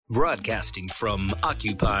Broadcasting from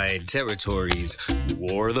occupied territories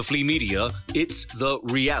or the flea media, it's the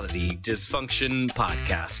Reality Dysfunction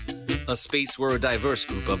Podcast, a space where a diverse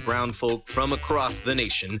group of brown folk from across the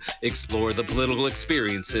nation explore the political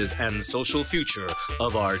experiences and social future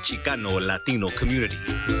of our Chicano Latino community.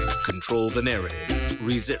 Control the narrative.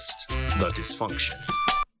 Resist the dysfunction.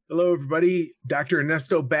 Hello, everybody. Dr.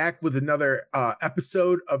 Ernesto back with another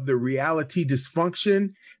episode of the Reality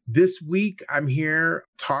Dysfunction. This week, I'm here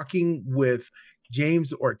talking with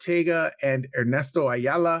James Ortega and Ernesto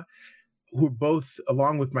Ayala, who are both,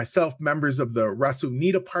 along with myself, members of the Raza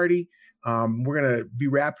Unida party. We're going to be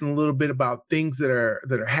rapping a little bit about things that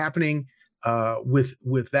are happening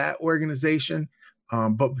with that organization.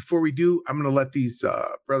 But before we do, I'm going to let these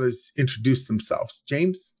brothers introduce themselves.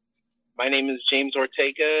 James? My name is James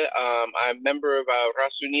Ortega. I'm a member of our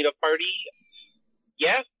Raza Unida party.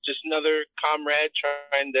 Yeah, just another comrade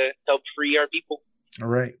trying to help free our people. All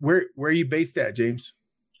right. Where are you based at, James?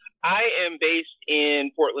 I am based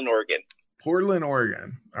in Portland, Oregon. Portland,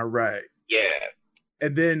 Oregon. All right. Yeah.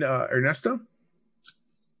 And then Ernesto?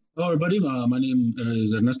 Hello, everybody. My name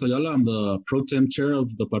is Ernesto Ayala. I'm the pro tem chair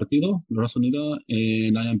of the Partido Nacional,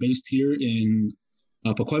 and I am based here in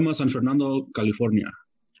Pacoima, San Fernando, California.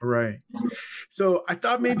 Right. So I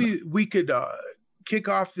thought maybe we could kick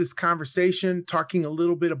off this conversation talking a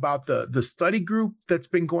little bit about the study group that's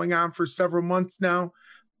been going on for several months now.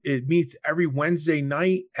 It meets every Wednesday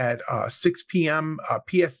night at 6 p.m.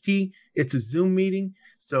 PST. It's a Zoom meeting.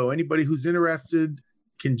 So anybody who's interested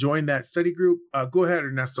can join that study group. Go ahead,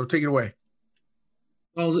 Ernesto. Take it away.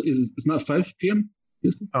 Oh, it's not 5 p.m.?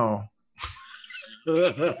 Oh.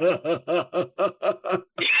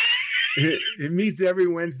 It meets every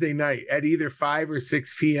Wednesday night at either 5 or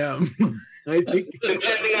 6 p.m. I think,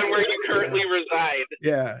 depending on where you currently reside.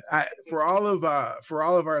 Yeah, for all of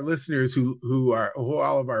our listeners who are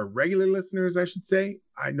all of our regular listeners, I should say,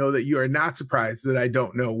 I know that you are not surprised that I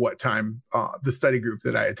don't know what time the study group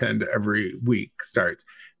that I attend every week starts.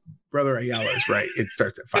 Brother Ayala is right; it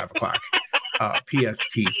starts at 5 o'clock.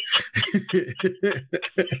 PST.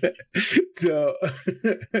 So,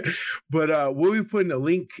 but we'll be putting a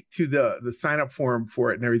link to the sign up form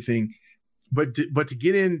for it and everything. But to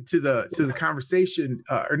get into the conversation,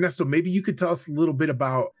 Ernesto, maybe you could tell us a little bit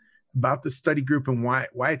about the study group and why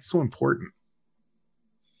it's so important.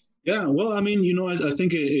 Yeah, well, I mean, I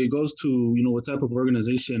think it goes to what type of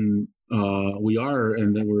organization we are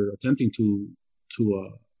and that we're attempting to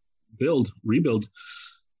rebuild.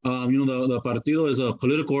 The Partido is a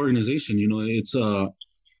political organization. It's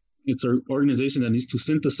an organization that needs to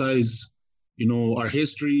synthesize, our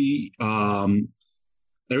history,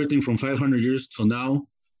 everything from 500 years till now,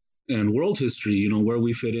 and world history, where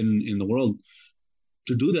we fit in the world.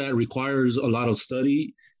 To do that requires a lot of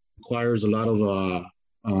study, requires a lot of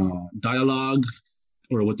dialogue,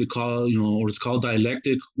 or what they call, or it's called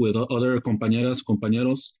dialectic with other compañeros.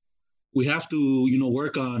 We have to,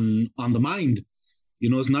 work on the mind.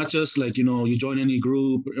 It's not just like, you join any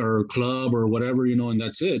group or club or whatever, and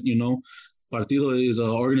that's it. Partido is an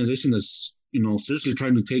organization that's, seriously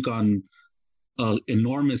trying to take on an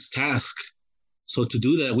enormous task. So to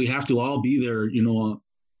do that, we have to all be there,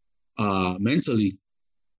 mentally,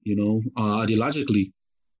 ideologically.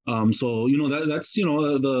 So, that's,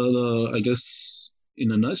 the I guess,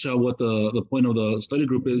 in a nutshell, what the point of the study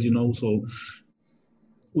group is, so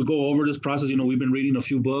we go over this process. We've been reading a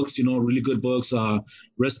few books, really good books.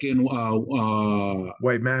 Reskin,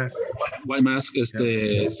 White Mask,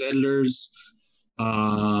 the Settlers.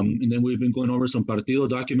 And then we've been going over some Partido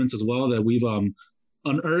documents as well that we've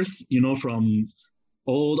unearthed, from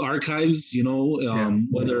old archives,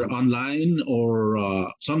 whether online or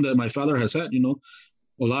some that my father has had, a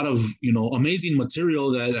lot of, amazing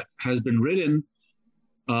material that has been written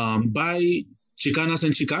by Chicanas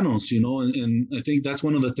and Chicanos, and I think that's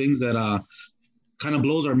one of the things that kind of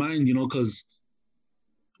blows our mind, because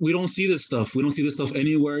we don't see this stuff. We don't see this stuff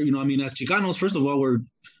anywhere. As Chicanos, first of all, we're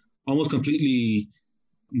almost completely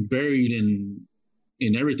buried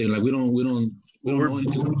in everything. Like we don't know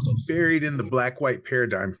anything about stuff. Buried in the black-white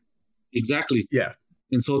paradigm. Exactly. Yeah.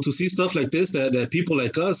 And so to see stuff like this that people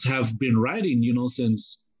like us have been writing,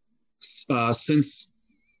 since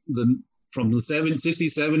from the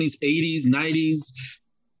 60s, 70s, 80s, 90s,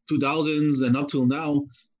 2000s, and up till now,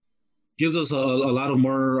 gives us a lot of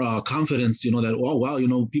more confidence, that, oh, wow,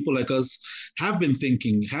 people like us have been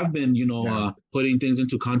thinking, have been, putting things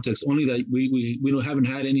into context, only that we haven't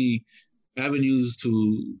had any avenues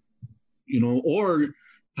to, or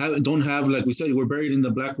don't have, like we said, we're buried in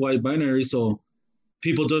the black-white binary, so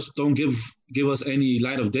people just don't give us any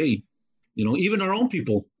light of day, even our own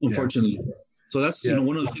people, unfortunately. Yeah. So that's,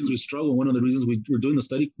 one of the things we struggle. One of the reasons we're doing the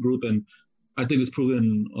study group, and I think it's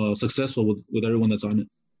proven successful with everyone that's on it.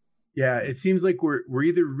 Yeah, it seems like we're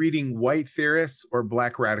either reading white theorists or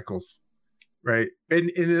black radicals, right? And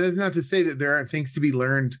that's not to say that there aren't things to be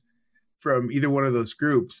learned from either one of those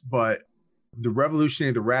groups, but the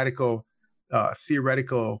revolutionary, the radical,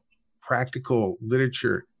 theoretical, practical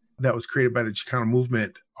literature that was created by the Chicano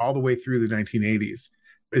movement all the way through the 1980s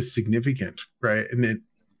is significant, right? And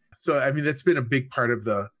so I mean, that's been a big part of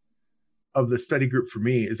the study group for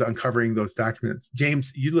me, is uncovering those documents.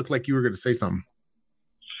 James, you look like you were going to say something.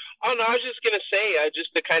 Oh, no, I was just going to say,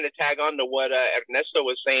 just to kind of tag on to what Ernesto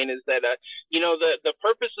was saying, is that, the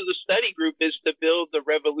purpose of the study group is to build the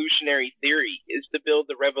revolutionary theory, is to build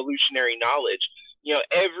the revolutionary knowledge.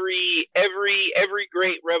 Every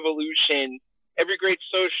great revolution, every great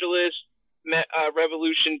socialist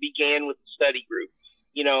revolution began with the study group.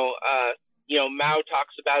 Mao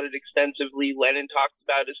talks about it extensively. Lenin talks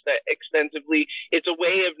about it extensively. It's a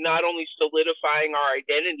way of not only solidifying our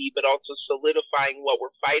identity, but also solidifying what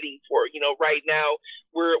we're fighting for. Right now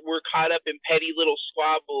we're caught up in petty little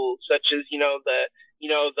squabbles, such as the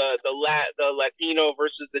Latino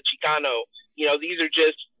versus the Chicano. These are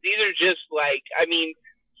just like, I mean,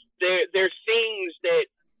 they're things that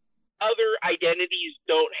other identities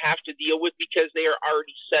don't have to deal with because they are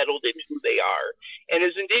already settled in who they are. And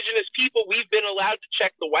as indigenous people, we've been allowed to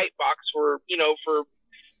check the white box for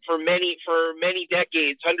many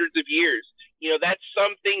decades, hundreds of years. That's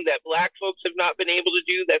something that Black folks have not been able to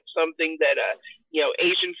do. That's something that,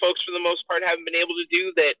 Asian folks for the most part haven't been able to do,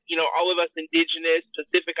 that, all of us indigenous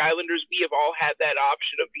Pacific Islanders, we have all had that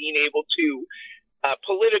option of being able to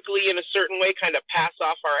politically in a certain way kind of pass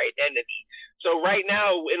off our identity. So right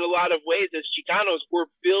now, in a lot of ways, as Chicanos, we're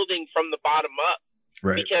building from the bottom up,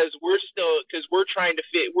 right? Because we're still trying to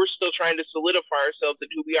solidify ourselves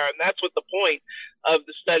in who we are, and that's what the point of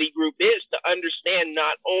the study group is, to understand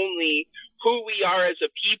not only who we are as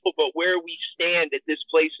a people, but where we stand at this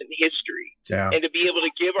place in history, and to be able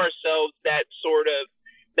to give ourselves that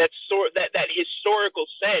historical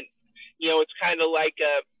sense. It's kind of like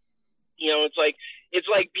it's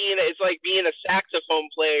like being a saxophone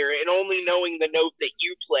player and only knowing the note that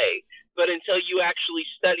you play. But until you actually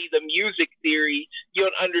study the music theory, you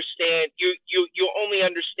don't understand. You'll only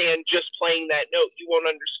understand just playing that note. You won't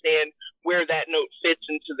understand where that note fits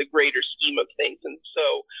into the greater scheme of things. And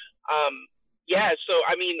so, so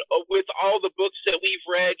I mean, with all the books that we've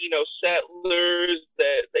read, Settlers,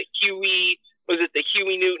 the Huey. Was it the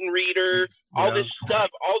Huey Newton Reader? All this stuff,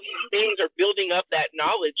 all these things are building up that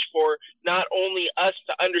knowledge for not only us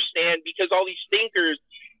to understand, because all these thinkers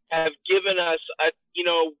have given us,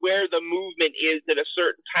 where the movement is at a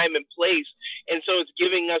certain time and place. And so it's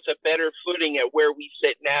giving us a better footing at where we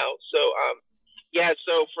sit now. So,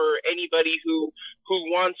 so for anybody who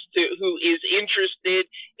is interested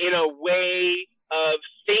in a way of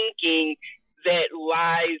thinking that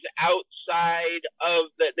lies outside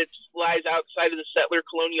of the settler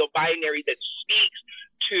colonial binary, that speaks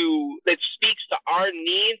to our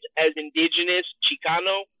needs as indigenous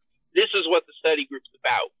Chicano, this is what the study group's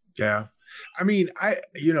about. Yeah. I mean,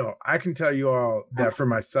 I can tell you all that for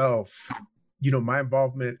myself, my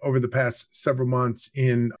involvement over the past several months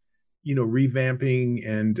in, revamping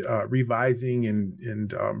and revising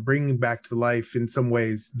and bringing back to life in some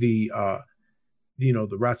ways the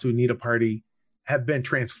Raza Unida party have been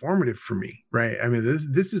transformative for me, right? I mean,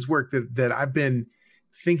 this is work that I've been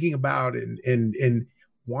thinking about and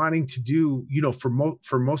wanting to do, for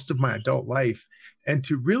most of my adult life, and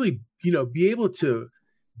to really, be able to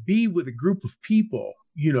be with a group of people,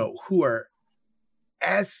 who are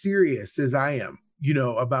as serious as I am,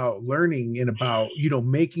 about learning and about,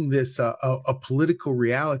 making this a political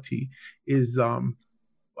reality is, I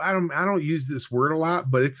don't use this word a lot,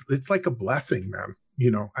 but it's like a blessing, man.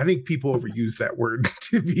 I think people overuse that word,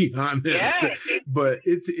 to be honest, but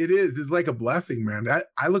it's like a blessing, man.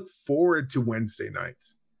 I look forward to Wednesday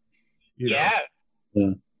nights. Yeah.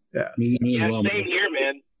 Me as well, same here,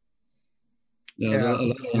 man. There's a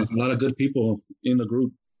lot of good people in the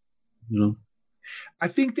group, I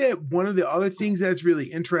think that one of the other things that's really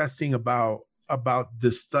interesting about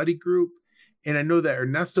the study group, and I know that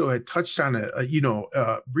Ernesto had touched on it,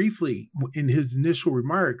 briefly in his initial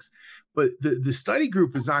remarks, but the study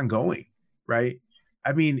group is ongoing, right?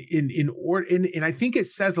 I mean, and I think it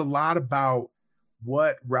says a lot about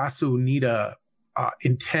what Raza Unida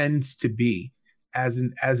intends to be as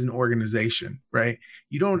an organization, right?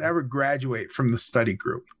 You don't ever graduate from the study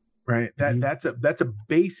group, right? That's a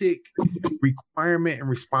basic requirement and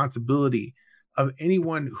responsibility of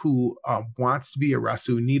anyone who wants to be a Raza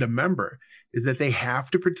Unida member, is that they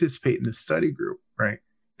have to participate in the study group, right?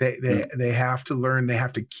 They have to learn. They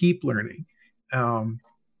have to keep learning.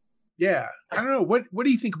 Yeah, I don't know. What do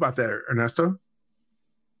you think about that, Ernesto?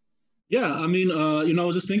 Yeah, I mean, I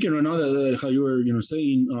was just thinking right now that how you were,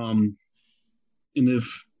 saying, and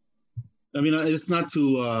if, I mean, it's not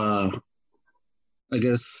to, I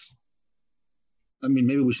guess, I mean,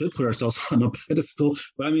 maybe we should put ourselves on a pedestal,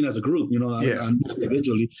 but I mean, as a group, not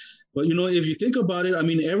individually. But, if you think about it, I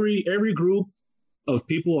mean, every group of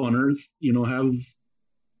people on Earth,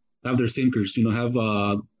 have their thinkers, with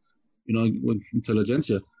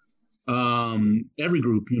intelligentsia. Every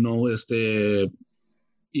group,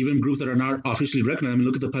 even groups that are not officially recognized. I mean,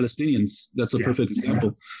 look at the Palestinians. That's a perfect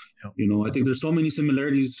example. Yeah. I think there's so many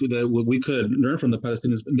similarities that we could learn from the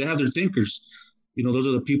Palestinians. They have their thinkers. Those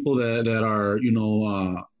are the people that are,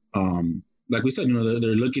 like we said,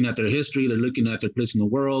 they're looking at their history. They're looking at their place in the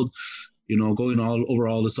world, going all over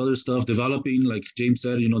all this other stuff, developing, like James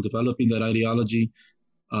said, developing that ideology.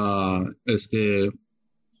 A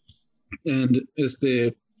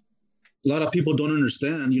lot of people don't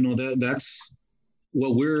understand, that's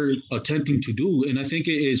what we're attempting to do. And I think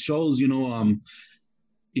it shows,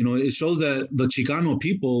 it shows that the Chicano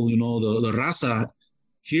people, the Raza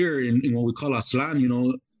here in what we call Aztlán,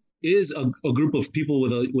 is a group of people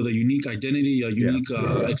with a unique identity, a unique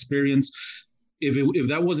experience. If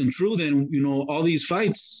that wasn't true, then, all these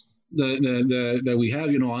fights that we have,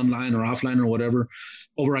 online or offline or whatever,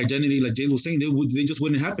 over identity, like James was saying, they just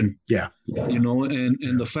wouldn't happen. Yeah. And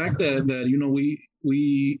the fact that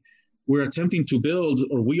we're attempting to build,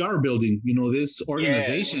 or we are building, this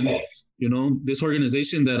organization, this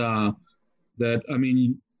organization that I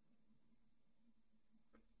mean,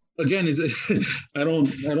 again, I don't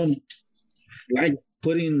like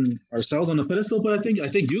putting ourselves on a pedestal, but I think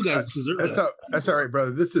you guys deserve that. That's all right,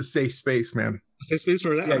 brother. This is a safe space, man. Safe space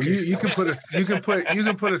for that. Yeah, okay. you can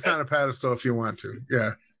put us on a pedestal if you want to.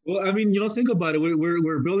 Yeah. Well, I mean, think about it.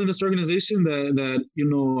 We're building this organization that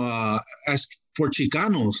as for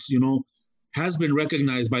Chicanos, has been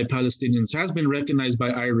recognized by Palestinians, has been recognized by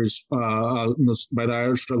Irish, by the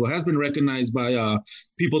Irish struggle, has been recognized by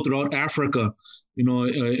people throughout Africa,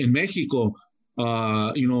 in Mexico,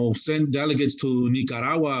 sent delegates to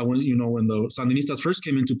Nicaragua when the Sandinistas first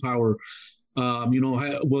came into power.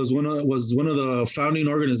 Was one of the founding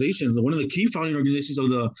organizations, one of the key founding organizations of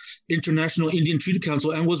the International Indian Treaty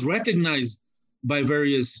Council, and was recognized by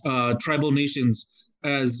various tribal nations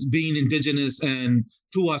as being indigenous and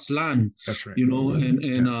to Aztlán. That's right.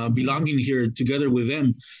 And belonging here together with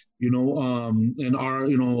them. And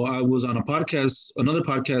I was on another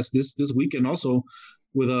podcast this weekend also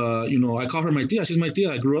with I call her my tia. She's my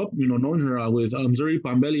tia. I grew up, knowing her with Zuri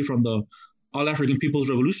Pambeli from the All African People's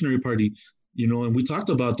Revolutionary Party. And we talked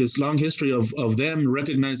about this long history of them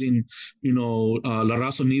recognizing, La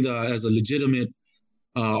Raza Unida as a legitimate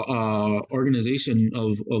organization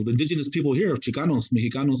of the indigenous people here, of Chicanos,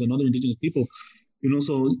 Mexicanos, and other indigenous people.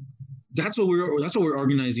 So that's what we're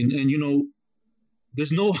organizing. And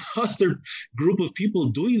there's no other group of people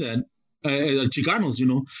doing that. Chicanos,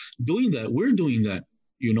 doing that. We're doing that.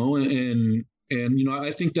 And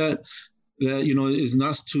I think that is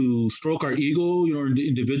not to stroke our ego.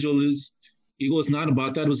 Individual ego is not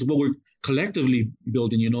about that. It's what we're collectively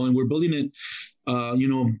building, and we're building it,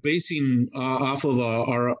 basing off of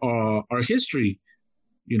our history,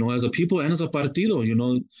 as a people and as a partido, and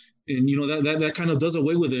that kind of does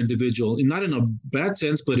away with the individual, and not in a bad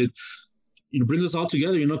sense, but it brings us all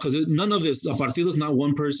together, because none of this, a partido is not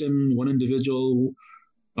one person, one individual,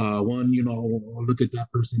 look at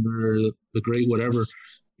that person, they're the great whatever.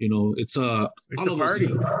 It's a party.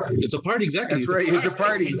 It's a party, exactly. That's right. It's a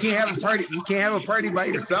party. You can't have a party. You can't have a party by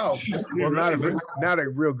yourself. Well, not a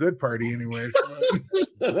real good party, anyways.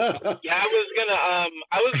 Yeah,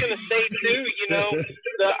 I was gonna say too.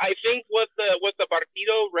 I think what the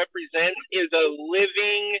partido represents is a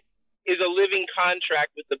living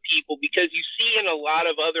contract with the people, because you see in a lot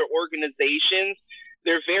of other organizations,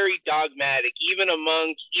 they're very dogmatic, even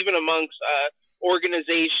amongst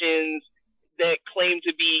organizations that claim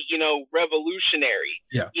to be, revolutionary.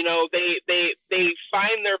 Yeah. They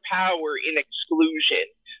find their power in exclusion.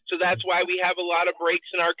 So that's why we have a lot of breaks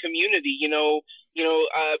in our community. Our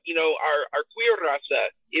queer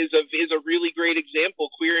raza is a really great example.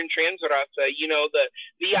 Queer and trans raza.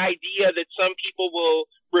 The idea that some people will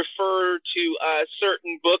refer to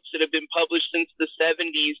certain books that have been published since the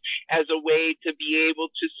 70s as a way to be able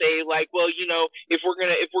to say, like, well, if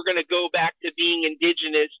we're gonna go back to being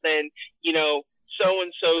indigenous, then so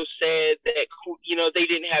and so said that they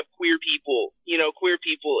didn't have queer people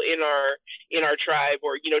in our tribe,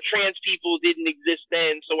 or trans people didn't exist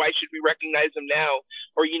then, so why should we recognize them now?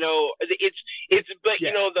 Or the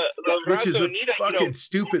which is Raza a Unida, fucking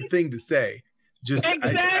stupid thing to say. Just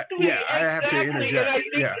exactly. I have to interject. And I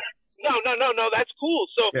think, no, that's cool.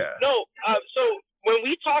 So so when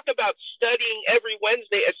we talk about studying every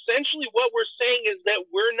Wednesday, essentially what we're saying is that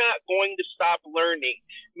we're not going to stop learning,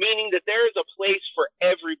 meaning that there is a place for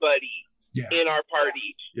everybody in our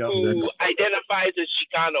party who identifies as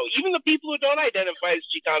Chicano. Even the people who don't identify as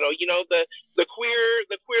Chicano, the queer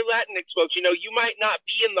Latinx folks, you might not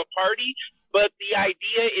be in the party, but the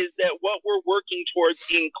idea is that what we're working towards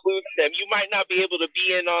includes them. You might not be able to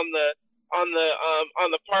be in on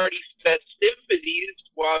the party festivities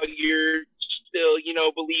while you're still,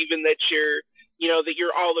 believing that you're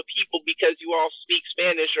all the people because you all speak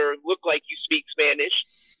Spanish or look like you speak Spanish.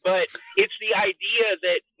 But it's the idea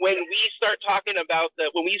that when we talk about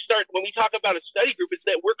a study group, it's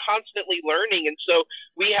that we're constantly learning, and so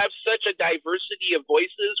we have such a diversity of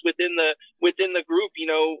voices within the group. We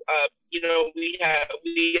have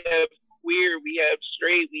queer, we have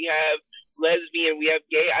straight, we have lesbian, we have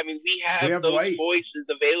gay. I mean, we have those white voices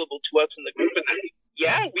available to us in the group, and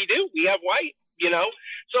we do. We have white.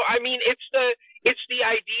 So I mean, it's the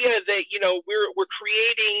idea that we're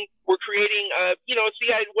creating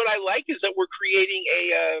what I like is that we're creating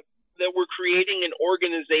an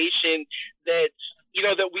organization that's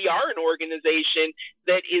that we are an organization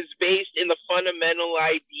that is based in the fundamental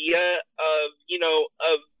idea of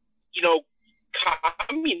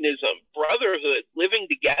communism, brotherhood, living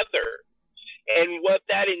together, and what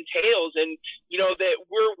that entails, and that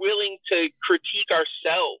we're willing to critique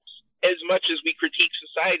ourselves as much as we critique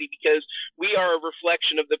society, because we are a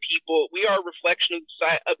reflection of the people. We are a reflection of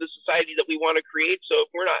the society that we want to create. So if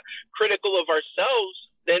we're not critical of ourselves,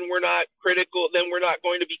 then we're not going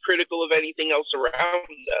to be critical of anything else around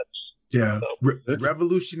us. Yeah. So,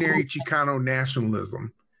 revolutionary Chicano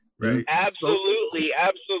nationalism, right? Absolutely.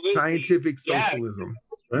 Scientific socialism.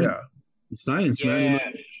 Right. Yeah. Science, man.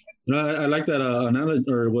 I like that analogy,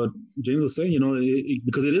 or what James was saying,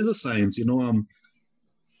 because it is a science,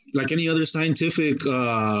 like any other scientific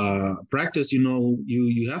practice,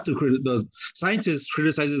 you have to the scientist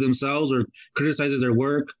criticizes themselves or criticizes their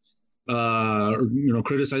work,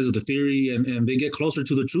 criticizes the theory, and they get closer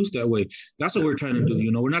to the truth that way. That's what we're trying to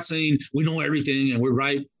do. We're not saying we know everything and we're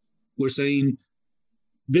right. We're saying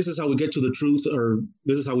this is how we get to the truth, or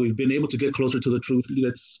this is how we've been able to get closer to the truth.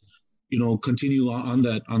 Let's, continue on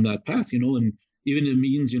that path, and even it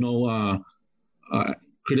means,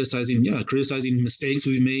 criticizing mistakes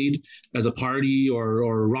we've made as a party,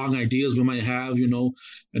 or wrong ideas we might have, and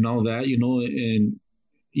all that, and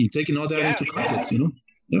you taking all that into context,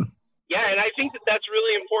 Yeah, and I think that that's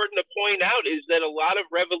really important to point out, is that a lot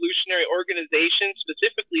of revolutionary organizations,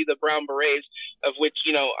 specifically the Brown Berets, of which,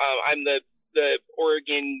 I'm the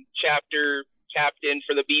Oregon chapter captain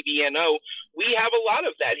for the BBNO, we have a lot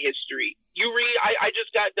of that history. I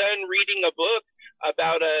just got done reading a book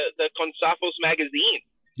about the Consafos magazine,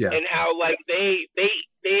 and how they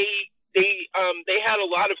had a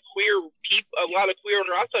lot of queer people, a lot of queer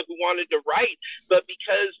Raza who wanted to write, but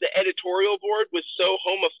because the editorial board was so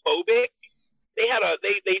homophobic, they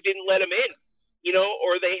didn't let them in,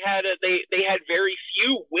 or they had very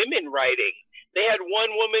few women writing. They had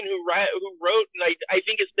one woman who wrote, and I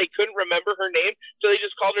think they couldn't remember her name, so they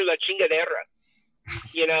just called her La Chingadera.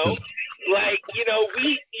 And I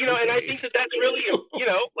think that that's really,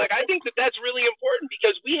 I think that that's really important,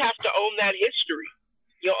 because we have to own that history.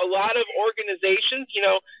 A lot of organizations,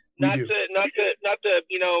 not to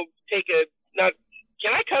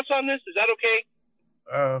can I cuss on this? Is that okay?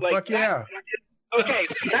 Fuck yeah. Okay.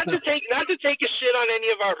 Not to take a shit on any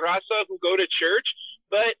of our Raza who go to church,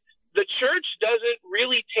 but the church doesn't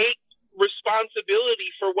really take responsibility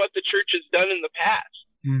for what the church has done in the past.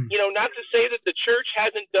 Not to say that the church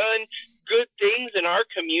hasn't done good things in our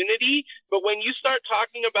community, but when you start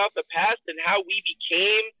talking about the past and how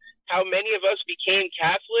many of us became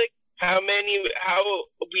Catholic, how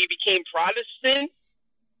we became Protestant,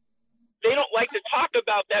 they don't like to talk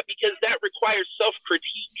about that, because that requires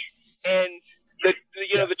self-critique. And the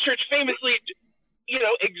church famously,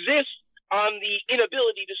 exists on the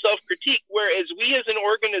inability to self-critique, whereas we as an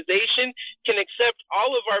organization can accept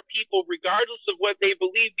all of our people regardless of what they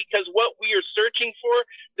believe, because what we are searching for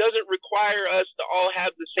doesn't require us to all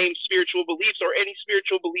have the same spiritual beliefs or any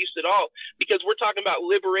spiritual beliefs at all, because we're talking about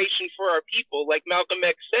liberation for our people. Like Malcolm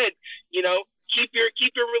X said, keep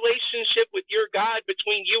your relationship with your God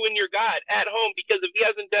between you and your God at home, because if he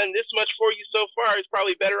hasn't done this much for you so far, it's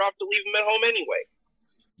probably better off to leave him at home anyway.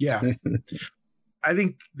 Yeah. I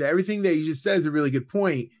think that everything that you just said is a really good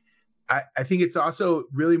point. I think it's also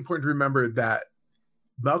really important to remember that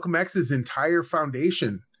Malcolm X's entire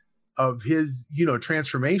foundation of his,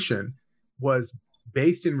 transformation was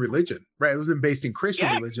based in religion, right? It wasn't based in Christian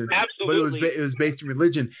religion, absolutely. but it was based in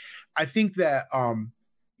religion. I think that,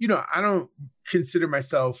 I don't consider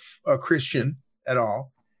myself a Christian at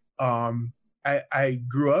all. I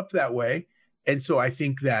grew up that way. And so I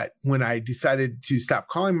think that when I decided to stop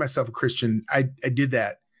calling myself a Christian, I did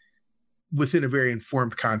that within a very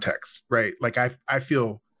informed context, right? Like I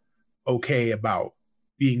feel okay about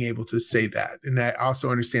being able to say that. And I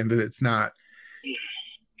also understand that it's not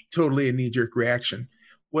totally a knee-jerk reaction.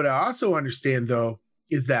 What I also understand, though,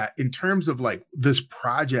 is that in terms of like this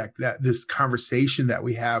project, that this conversation that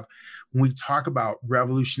we have, when we talk about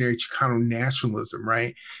revolutionary Chicano nationalism,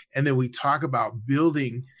 right? And then we talk about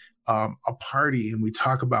building a party, and we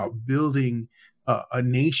talk about building a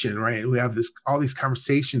nation, right? We have all these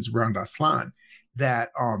conversations around Aslan that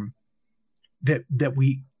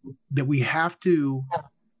we have to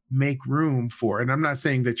make room for. And I'm not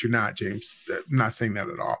saying that you're not, James. I'm not saying that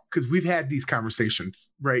at all, because we've had these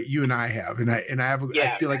conversations, right? You and I have, and I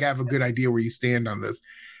feel like I have a good idea where you stand on this.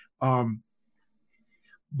 But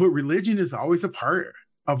religion is always a part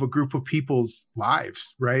of a group of people's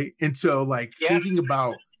lives, right? And so, like, thinking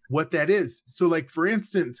about what that is. So, like, for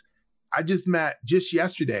instance, just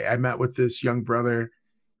yesterday, I met with this young brother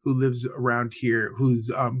who lives around here,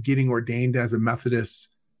 who's getting ordained as a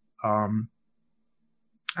Methodist,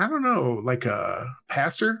 I don't know, like a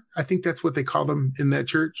pastor. I think that's what they call them in that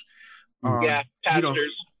church.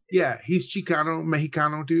 Pastors. He's Chicano,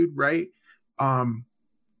 Mexicano dude, right?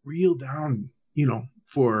 Real down,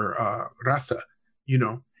 for Raza,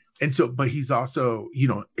 And so, but he's also,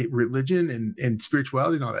 religion and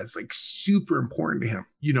spirituality and all that's like super important to him,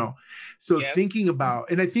 So thinking about,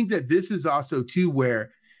 and I think that this is also too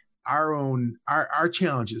where our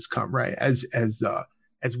challenges come, right? As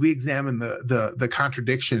we examine the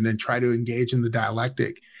contradiction and try to engage in the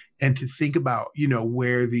dialectic, and to think about,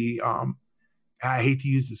 where the I hate to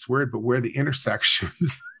use this word, but where the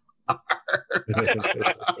intersections are.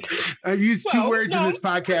 I've used two words in this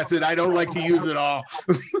podcast that I don't like to use at all.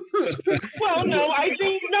 But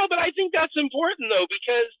I think that's important though,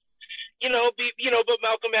 because but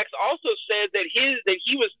Malcolm X also said that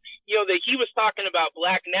he was talking about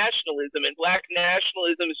Black nationalism, and Black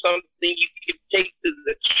nationalism is something you could take to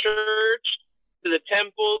the church, to the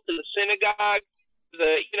temple, to the synagogue,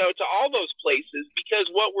 to all those places, because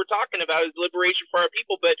what we're talking about is liberation for our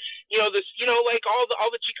people. But like all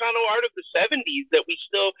the Chicano art of the 70s that we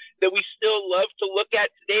still love to look at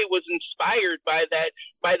today was inspired by that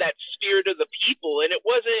spirit of the people, and it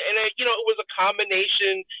was a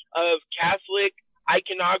combination of Catholic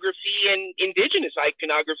iconography and indigenous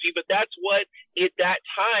iconography, but that's what at that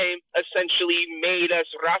time essentially made us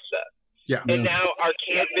raza. Yeah. And now our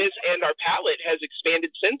canvas and our palette has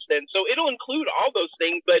expanded since then. So it'll include all those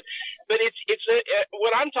things, but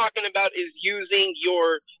what I'm talking about is using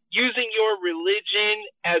your religion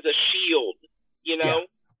as a shield,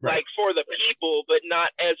 like for the people, but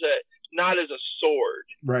not as a sword.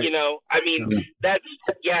 Right. That's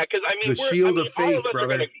because the shield of faith,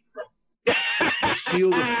 brother. The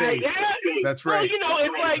shield of faith. That's right. It's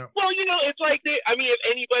like if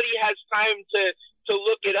anybody has time to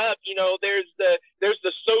look it up, there's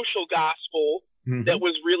the social gospel that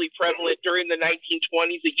was really prevalent during the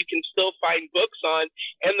 1920s that you can still find books on,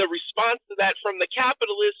 and the response to that from the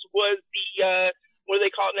capitalists was the what do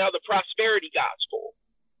they call it now, the prosperity gospel.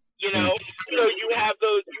 So you have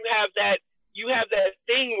that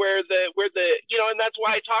thing where and that's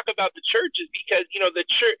why I talk about the church, is because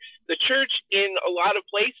the church in a lot of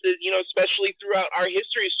places, especially throughout our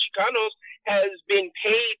history as Chicanos, has been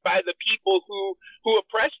paid by the people who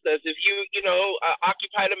oppressed us. If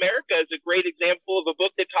Occupied America is a great example of a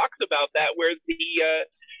book that talks about that, where the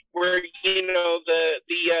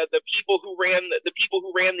people who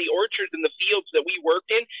ran the orchards and the fields that we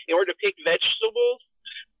worked in order to pick vegetables,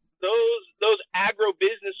 those agro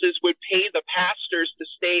businesses would pay the pastors to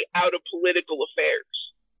stay out of political affairs,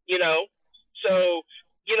 so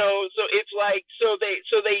it's like, so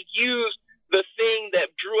they used the thing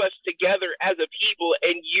that drew us together as a people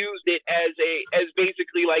and used it as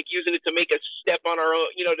basically like using it to make us step on our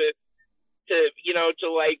own, to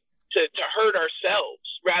hurt ourselves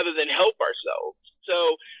rather than help ourselves.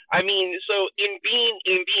 So in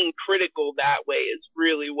being critical that way is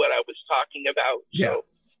really what I was talking about. Yeah. So,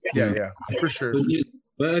 yeah, for sure.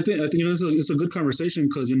 But I think it's a good conversation,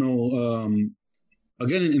 because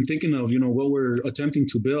again, in thinking of what we're attempting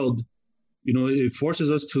to build, it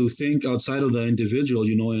forces us to think outside of the individual,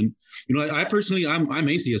 and, I personally, I'm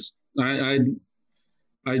atheist. I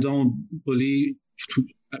don't believe,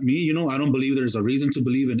 I don't believe there's a reason to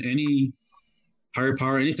believe in any higher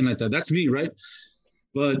power, anything like that. That's me, right?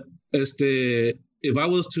 But if I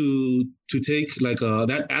was to take like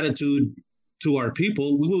that attitude to our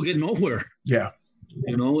people, we will get nowhere. Yeah.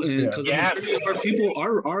 And because the majority of our people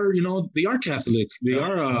are they are Catholic, they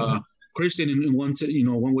are Christian in one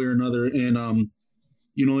way or another, and and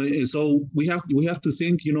so we have to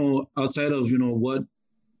think outside of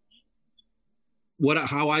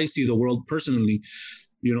how I see the world personally,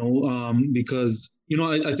 because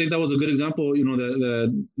I think that was a good example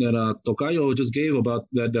that Tocayo just gave about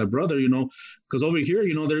that brother, because over here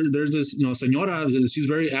there's this señora, she's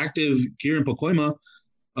very active here in Pacoima.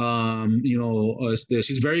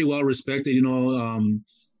 She's very well respected,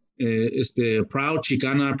 proud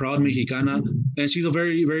Chicana, proud Mexicana, and she's a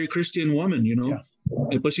very, very Christian woman,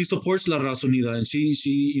 but she supports La Raza Unida, and she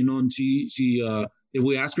if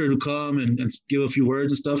we ask her to come and give a few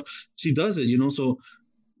words and stuff, she does it, so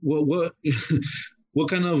what what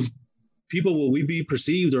kind of people will we be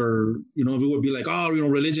perceived, or if it would be like,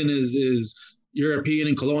 religion is European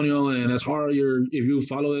and colonial, and that's hard. If you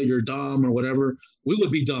follow it, you're dumb or whatever. We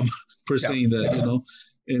would be dumb for saying that,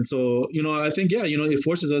 And so, I think, it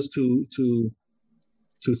forces us to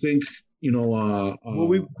think, well,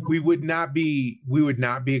 we would not be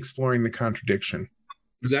exploring the contradiction.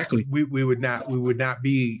 Exactly. We would not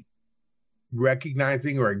be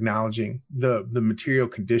recognizing or acknowledging the material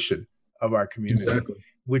condition of our community, exactly.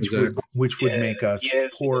 which would make us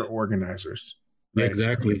poor organizers. Right?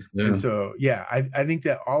 Exactly. Yeah. And so, I think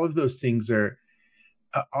that all of those things are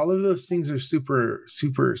super,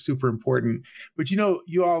 super, super important. But you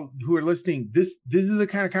all who are listening, this is the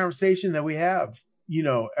kind of conversation that we have,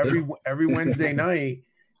 every Wednesday night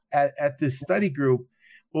at this study group.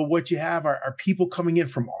 Well, what you have are people coming in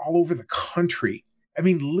from all over the country. I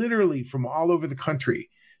mean, literally from all over the country.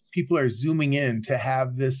 People are zooming in to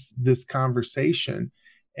have this conversation.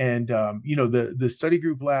 And the study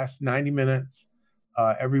group lasts 90 minutes.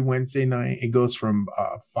 Every Wednesday night. It goes from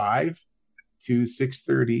 5 to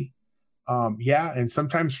 6:30. And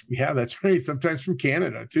sometimes, that's right. Sometimes from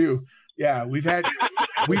Canada too. Yeah, we have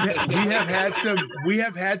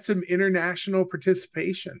had some international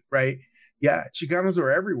participation, right? Yeah, Chicanos are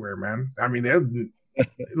everywhere, man. I mean, they're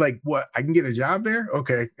like, what? I can get a job there?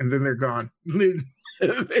 Okay, and then they're gone. They're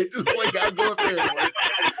just like, I'll go up there and work.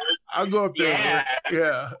 And work.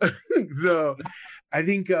 Yeah. So, I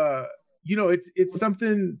think. It's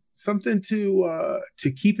something to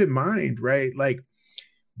keep in mind, right? Like,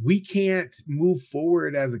 we can't move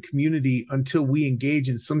forward as a community until we engage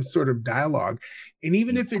in some sort of dialogue. And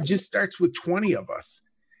even if it just starts with 20 of us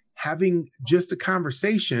having just a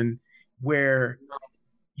conversation where,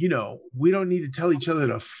 we don't need to tell each other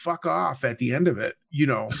to fuck off at the end of it,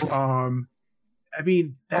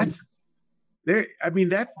 that's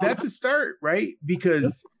a start, right?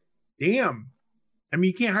 Because damn,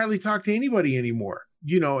 you can't hardly talk to anybody anymore,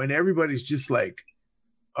 and everybody's just like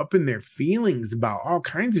up in their feelings about all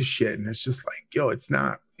kinds of shit. And it's just like, it's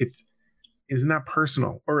not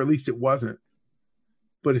personal, or at least it wasn't,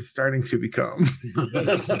 but it's starting to become.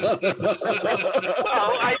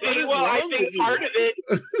 I think part of it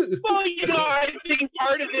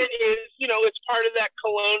is, it's part of that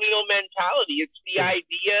colonial mentality. It's the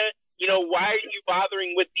idea, why are you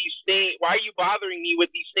bothering with these things? Why are you bothering me with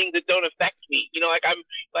these things that don't affect me?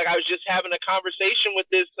 I was just having a conversation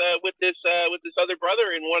with this other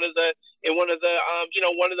brother in one of the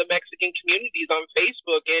Mexican communities on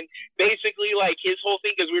Facebook, and basically like his whole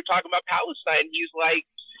thing, because we were talking about Palestine, he's like,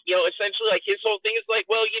 essentially like his whole thing is like,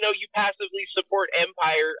 well, you passively support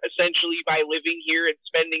empire essentially by living here and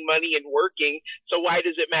spending money and working. So why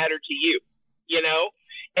does it matter to you?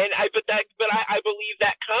 And I believe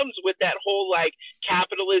that comes with that whole like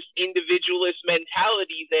capitalist individualist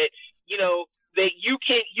mentality that, that you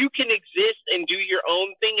can exist and do your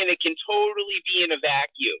own thing, and it can totally be in a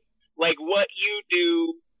vacuum. Like what you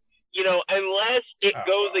do, unless it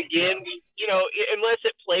goes against, unless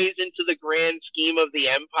it plays into the grand scheme of the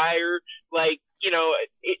empire, like,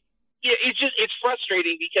 it's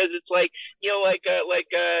frustrating because it's like,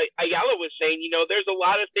 Ayala was saying, there's a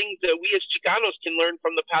lot of things that we as Chicanos can learn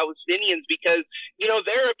from the Palestinians, because,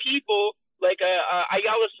 there are people like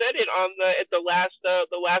Ayala said it at the last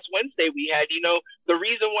Wednesday we had, the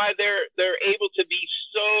reason why they're able to be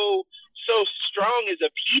so strong as a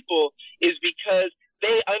people is because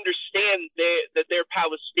they understand that they're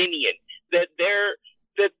Palestinian, that their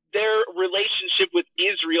relationship with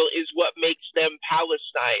Israel is what makes them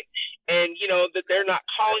Palestine, and that they're not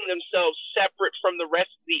calling themselves separate from the rest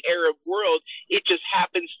of the Arab world. It just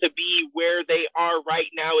happens to be where they are right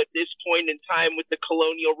now at this point in time with the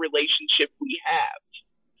colonial relationship we have.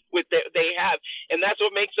 They have. And that's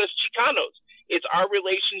what makes us Chicanos. It's our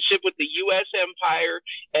relationship with the U.S. empire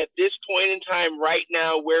at this point in time right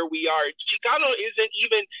now where we are. Chicano isn't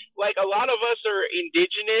even, like, a lot of us are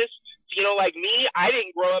indigenous. You know, like me, I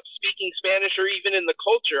didn't grow up speaking Spanish or even in the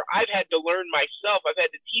culture. I've had to learn myself. I've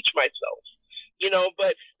had to teach myself, you know,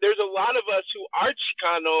 but there's a lot of us who are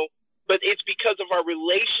Chicano, but it's because of our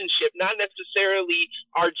relationship, not necessarily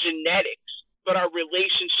our genetics, but our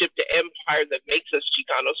relationship to empire that makes us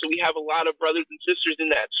Chicano. So we have a lot of brothers and sisters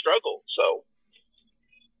in that struggle. So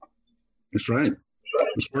that's right.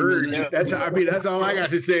 That's word. Yeah. That's all I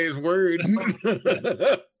got to say is word.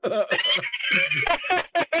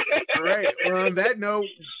 All right. Well, on that note,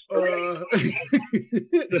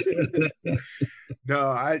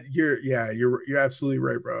 you're absolutely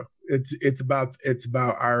right, bro. It's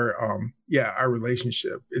about our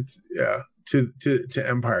relationship. It's to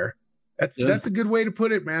empire. That's a good way to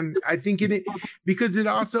put it, man. I think because it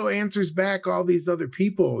also answers back all these other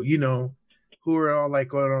people, you know, who are all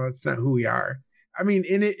like, oh no, that's not who we are. I mean,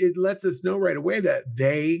 and it lets us know right away that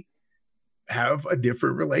they have a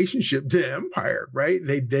different relationship to empire, right?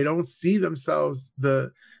 They don't see themselves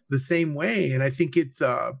the same way. And I think it's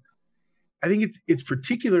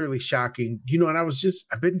particularly shocking, you know, and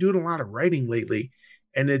I've been doing a lot of writing lately.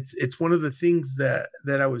 And it's one of the things that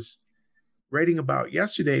I was writing about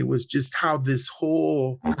yesterday was just how this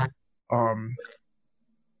whole,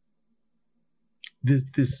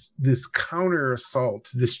 this counter assault,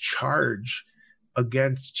 this charge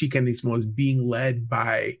against Chicanismo is being led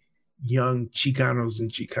by young Chicanos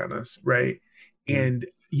and Chicanas, right? And,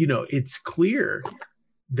 you know, it's clear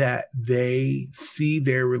that they see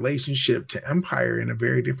their relationship to empire in a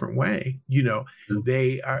very different way. You know,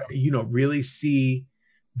 they are, you know, really see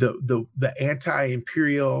the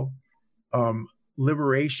anti-imperial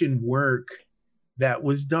liberation work that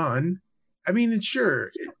was done. I mean, and sure,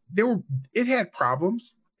 it had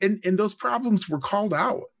problems, and those problems were called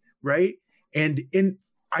out, right? And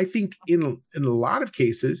I think in a lot of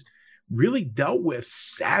cases, really dealt with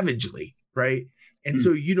savagely, right? And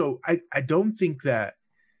so, you know, I don't think that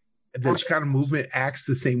the Chicano movement acts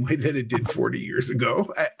the same way that it did 40 years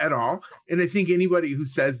ago at all. And I think anybody who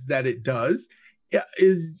says that it does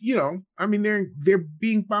is, you know, I mean, they're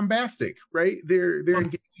being bombastic, right? They're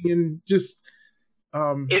engaging in just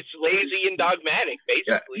it's lazy and dogmatic,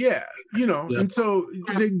 basically. Yeah, you know, and so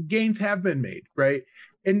the gains have been made, right?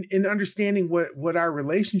 And understanding what our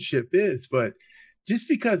relationship is, but just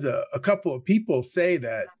because a couple of people say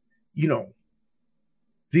that, you know,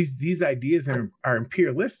 these ideas are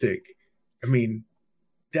imperialistic, I mean,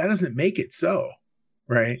 that doesn't make it so,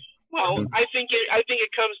 right? Well, I think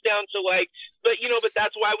it comes down to but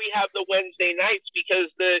that's why we have the Wednesday nights,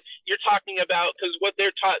 because you're talking about, because what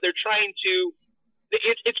they're trying to.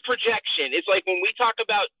 It's projection. It's like when we talk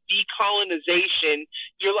about decolonization,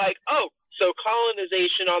 you're like, oh, so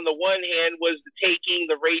colonization on the one hand was the taking,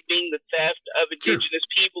 the raping, the theft of indigenous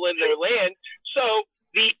people in their land. So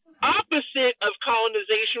the opposite of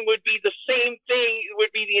colonization would be the same thing. It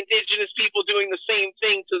would be the indigenous people doing the same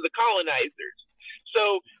thing to the colonizers.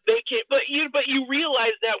 So they can, but you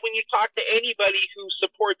realize that when you talk to anybody who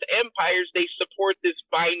supports empires, they support this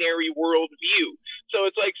binary worldview. So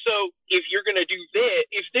it's like, so if you're going to do this,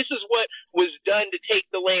 if this is what was done to take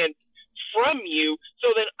the land from you,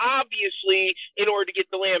 so then obviously in order to get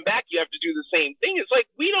the land back, you have to do the same thing. It's like,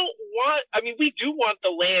 we do want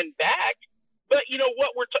the land back, but you know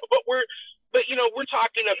what we're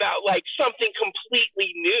talking about like something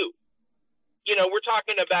completely new. You know, we're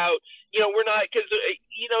talking about, you know, we're not, because,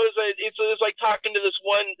 you know, it's like talking to this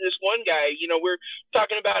one guy, you know, we're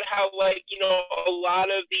talking about how, like, you know, a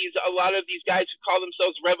lot of these guys who call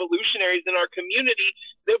themselves revolutionaries in our community,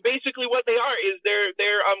 they're basically what they are is they're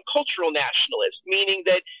cultural nationalists, meaning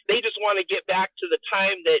that they just want to get back to the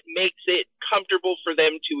time that makes it comfortable for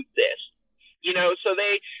them to exist. You know, so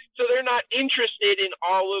they're not interested in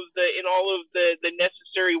all of the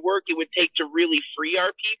necessary work it would take to really free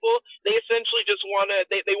our people. They essentially just want to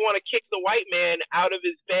kick the white man out of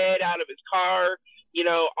his bed, out of his car, you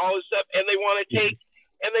know, all this stuff, and they want to take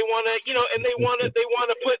and they want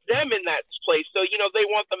to put them in that place. So, you know, they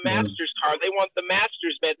want the master's car, they want the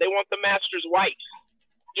master's bed, they want the master's wife.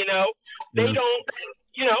 You know, they don't,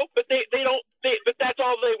 you know, but but that's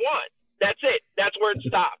all they want. That's it. That's where it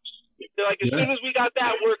stops. They're like, as soon as we got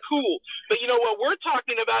that, we're cool. But you know what we're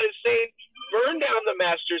talking about is saying, burn down the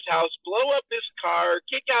master's house, blow up his car,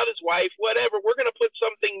 kick out his wife, whatever. We're going to put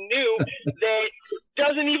something new that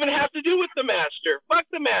doesn't even have to do with the master. Fuck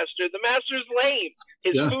the master. The master culture's lame.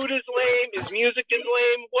 His food is lame. His music is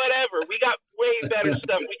lame. Whatever. We got way better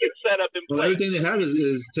stuff we can set up in place. Well, everything they have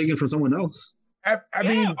is taken from someone else. I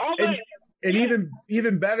mean, and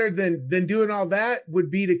even better than doing all that would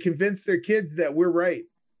be to convince their kids that we're right.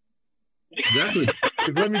 Exactly.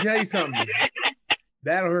 Because let me tell you something.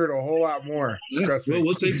 That'll hurt a whole lot more. Yeah. Trust me. Well,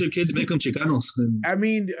 we'll take their kids and make them Chicanos. I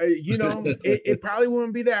mean, it probably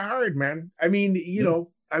wouldn't be that hard, man. I mean,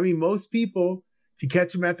 most people, if you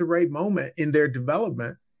catch them at the right moment in their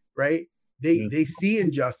development, right? They see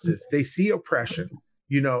injustice, they see oppression,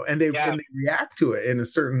 and they react to it in a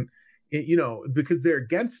certain, because they're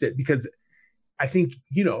against it. Because I think,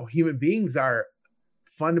 human beings are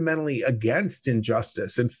fundamentally against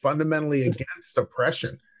injustice and fundamentally against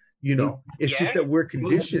oppression. It's just that we're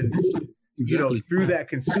conditioned, through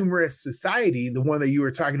that consumerist society, the one that you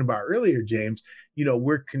were talking about earlier, James.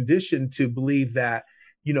 We're conditioned to believe that,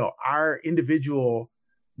 our individual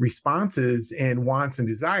responses and wants and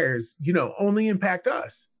desires, only impact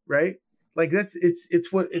us, right? Like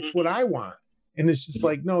it's what I want. And it's just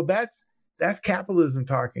like, no, that's capitalism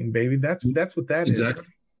talking, baby. That's what that is. And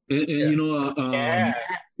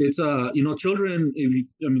it's children,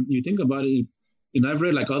 you think about it, and I've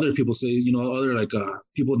read like other people say, other like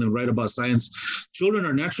people that write about science, children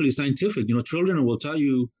are naturally scientific. Children will tell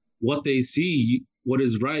you what they see, what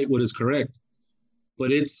is right, what is correct.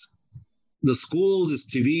 But it's the schools, it's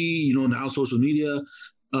TV, now social media,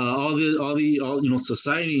 all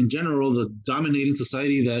society in general, the dominating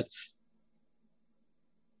society that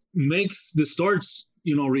distorts,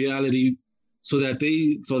 reality so that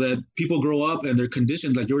people grow up and they're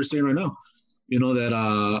conditioned, like you were saying right now,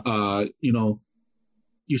 that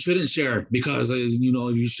you shouldn't share because if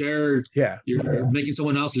you share, you're making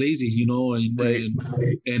someone else lazy,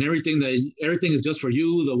 and everything is just for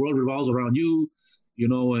you. The world revolves around you,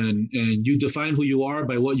 and you define who you are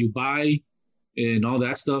by what you buy and all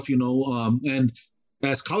that stuff, and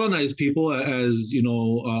as colonized people, as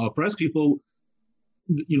oppressed people,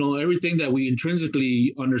 everything that we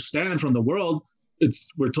intrinsically understand from the world,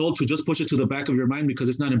 we're told to just push it to the back of your mind because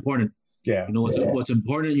it's not important. Yeah. What's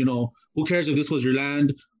important, who cares if this was your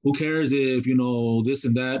land? Who cares if, this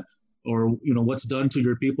and that, or, what's done to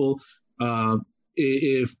your people?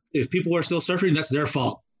 If people are still suffering, that's their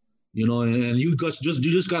fault, and you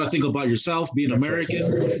just got to think about yourself, being American,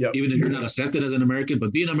 even if you're not accepted as an American,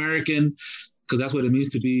 but being American, because that's what it means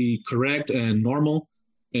to be correct and normal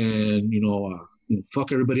and,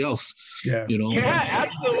 fuck everybody else. Yeah. Yeah,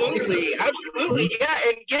 absolutely. Yeah.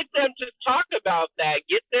 And get them to talk about that.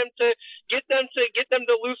 Get them to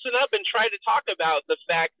loosen up and try to talk about the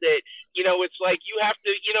fact that, it's like you have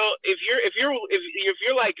to, if you're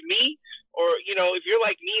like me, or, if you're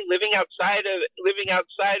like me living outside of,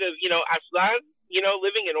 Aslan,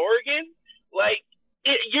 living in Oregon, like,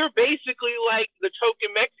 you're basically like the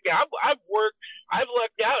token Mexican. I've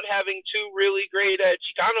lucked out having two really great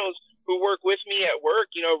Chicanos who work with me at work,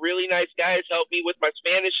 really nice guys, help me with my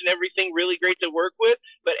Spanish and everything, really great to work with.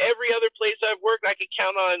 But every other place I've worked, I could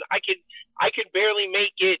count on, I could barely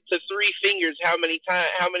make it to three fingers how many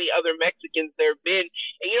other Mexicans there have been.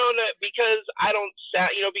 And, because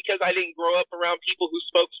because I didn't grow up around people who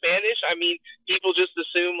spoke Spanish, I mean, people just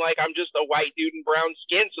assume like I'm just a white dude in brown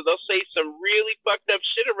skin. So they'll say some really fucked up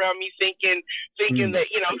shit around me thinking that,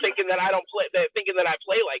 thinking that I don't play, thinking that I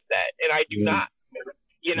play like that. And I do not.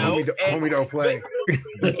 Homie don't play.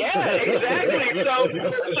 Yeah, exactly. But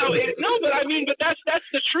that's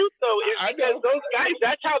the truth though, is because those guys,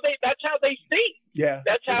 that's how they think. Yeah.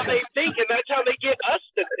 That's how they think, and that's how they get us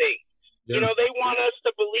to think. Yeah. They want us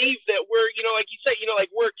to believe that we're, like you said,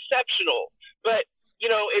 like we're exceptional. But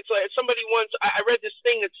it's like somebody once, I read this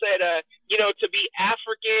thing that said, to be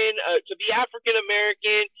African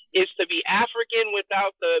American is to be African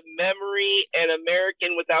without the memory and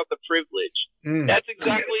American without the privilege. That's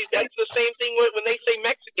the same thing when they say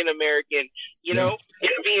Mexican American,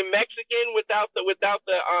 it's being Mexican without the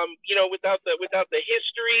history,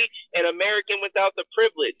 and American without the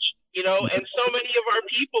privilege, and so many of our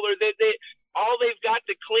people are that all they've got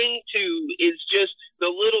to cling to is just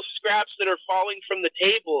the little scraps that are falling from the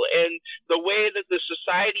table. And the way that the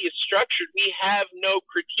society is structured, we have no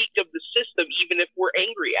critique of the system, even if we're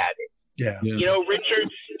angry at it. Yeah.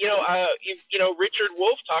 Richard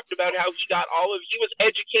Wolff talked about how he was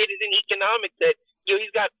educated in economics, that,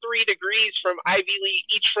 he's got 3 degrees from Ivy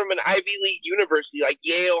League, each from an Ivy League university, like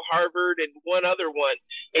Yale, Harvard, and one other one.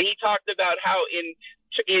 And he talked about how in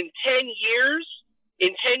 10 years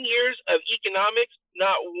of economics,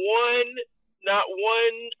 not one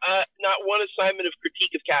assignment of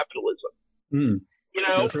critique of capitalism. You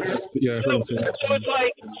know, I've heard him say that. so it's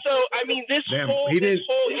like, I mean, this whole, you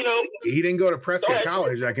know, he didn't go to Prescott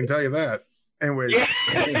College, I can tell you that. Anyways. Yeah,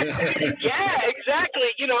 yeah,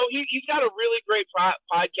 exactly. You know, he's got a really great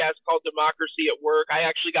podcast called Democracy at Work. I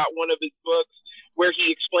actually got one of his books where he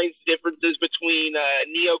explains the differences between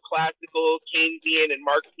neoclassical, Keynesian, and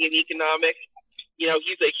Marxian economics. You know,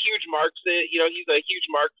 he's a huge Marxist. You know, he's a huge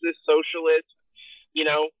Marxist socialist. You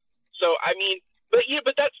know, so I mean,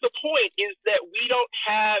 but that's the point, is that we don't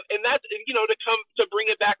have, and that's, you know, to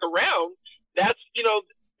bring it back around. That's, you know,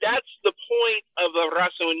 that's the point of the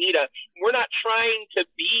Raza Unida. We're not trying to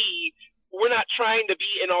be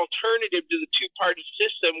an alternative to the two-party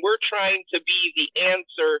system. We're trying to be the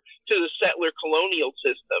answer to the settler colonial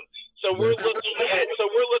system. So we're looking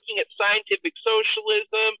at scientific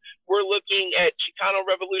socialism. We're looking at Chicano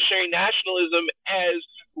revolutionary nationalism as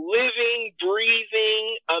living,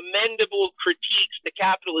 breathing, amendable critiques to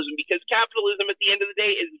capitalism, because capitalism at the end of the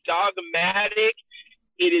day is dogmatic.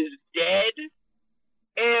 It is dead.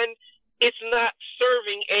 And it's not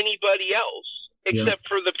serving anybody else except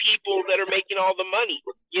for the people that are making all the money.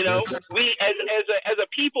 You know, we as a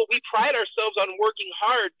people, we pride ourselves on working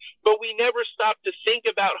hard, but we never stop to think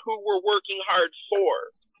about who we're working hard for.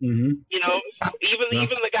 Mm-hmm. You know, even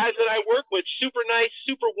the guys that I work with, super nice,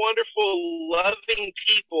 super wonderful, loving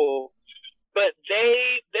people, but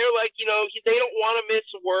they're like, you know, they don't want to miss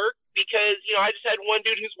work because, you know, I just had one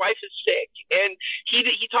dude whose wife is sick, and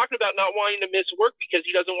he talked about not wanting to miss work because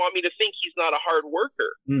he doesn't want me to think he's not a hard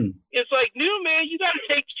worker. It's like, no, man, you got to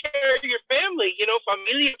take care of your family, you know,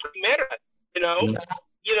 familia primera, you know.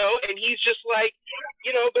 You know, and he's just like,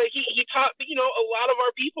 you know, but he taught, you know, a lot of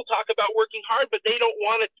our people talk about working hard, but they don't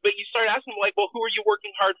want it. But you start asking them, like, well, who are you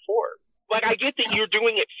working hard for? Like, I get that you're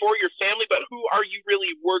doing it for your family, but who are you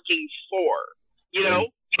really working for? You know,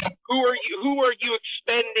 who are you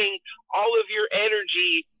expending all of your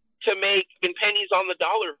energy to make pennies on the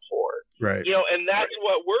dollar for? Right. You know, and that's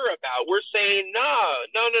what we're about. We're saying, no.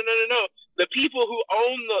 The people who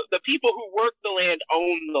the people who work the land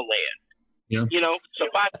own the land. Yeah. You know,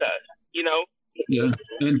 Zapata, you know. Yeah.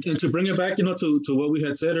 And to bring it back, you know, to what we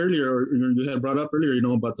had said earlier, or you had brought up earlier, you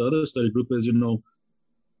know, about the other study group is, you know,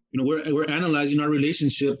 we're analyzing our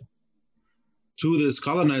relationship to this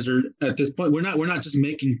colonizer at this point. We're not just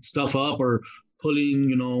making stuff up or pulling,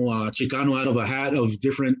 you know, Chicano out of a hat of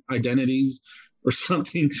different identities or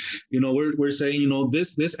something. You know, we're saying, you know,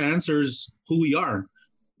 this answers who we are,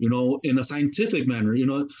 you know, in a scientific manner, you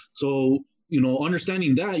know. So, you know,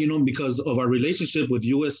 understanding that, you know, because of our relationship with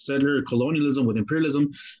U.S. settler colonialism, with imperialism,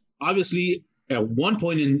 obviously at one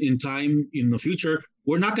point in time in the future,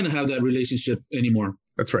 we're not going to have that relationship anymore.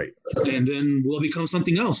 That's right. And then we'll become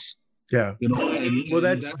something else. Yeah. You know,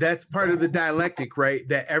 that's part of the dialectic, right?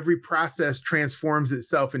 That every process transforms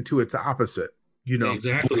itself into its opposite, you know.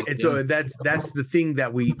 Exactly. And so that's the thing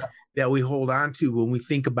that we hold on to when we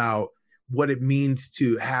think about what it means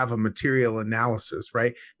to have a material analysis,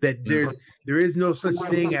 right? That there is no such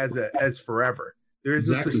thing as forever. There is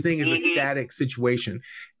no such thing as a static situation.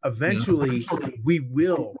 Eventually, we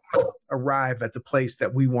will arrive at the place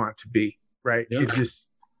that we want to be, right? Yeah.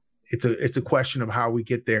 It's a question of how we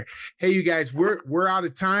get there. Hey, you guys, we're out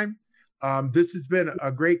of time. This has been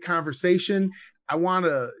a great conversation. I want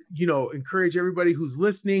to, you know, encourage everybody who's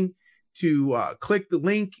listening to click the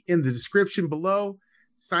link in the description below.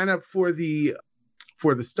 Sign up for the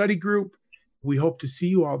study group. We hope to see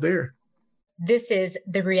you all there. This is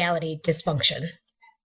The Reality Dysfunction.